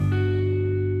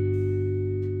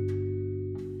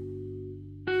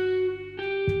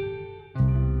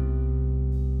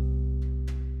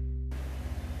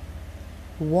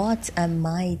What a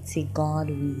mighty God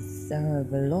we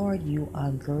serve. Lord, you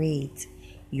are great.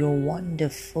 You're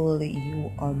wonderful.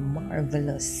 You are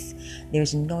marvelous.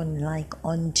 There's none like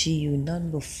unto you, none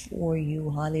before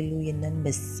you. Hallelujah. None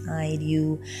beside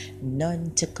you, none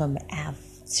to come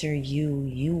after you.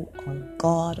 You are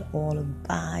God all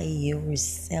by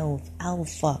yourself.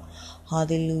 Alpha.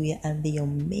 Hallelujah. And the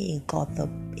Omega, the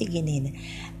beginning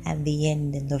and the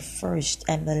end, and the first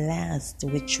and the last,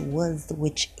 which was,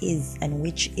 which is, and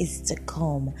which is to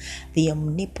come. The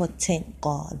omnipotent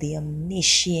God, the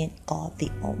omniscient God,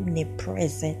 the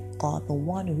omnipresent God, the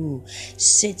one who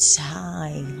sits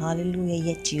high, hallelujah,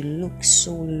 yet you look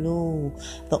so low,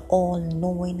 the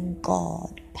all-knowing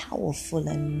God, powerful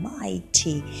and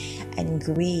mighty and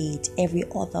great. Every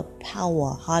other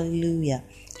power, hallelujah,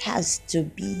 has to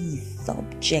be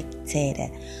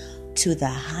subjected to the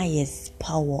highest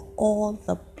power. All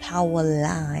the power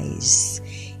lies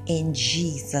in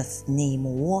Jesus' name.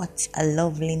 What a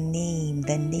lovely name,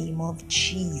 the name of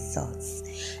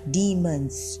Jesus.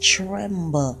 Demons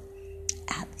tremble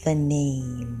at the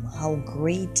name. How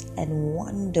great and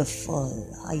wonderful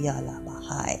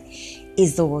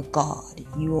is our God.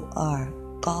 You are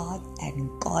God and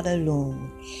God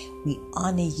alone. We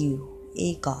honor you,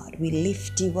 God. We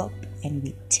lift you up and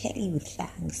we tell you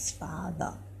thanks,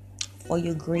 Father, for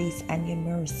your grace and your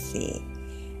mercy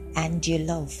and your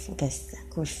love, for the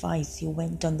sacrifice. You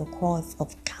went on the cross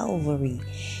of Calvary.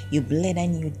 You bled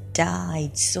and you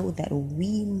died so that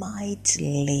we might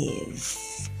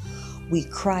live. We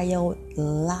cry out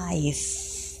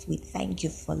life. We thank you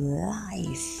for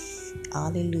life.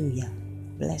 Hallelujah.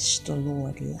 Bless the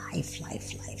Lord. Life,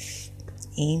 life, life.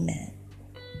 Amen.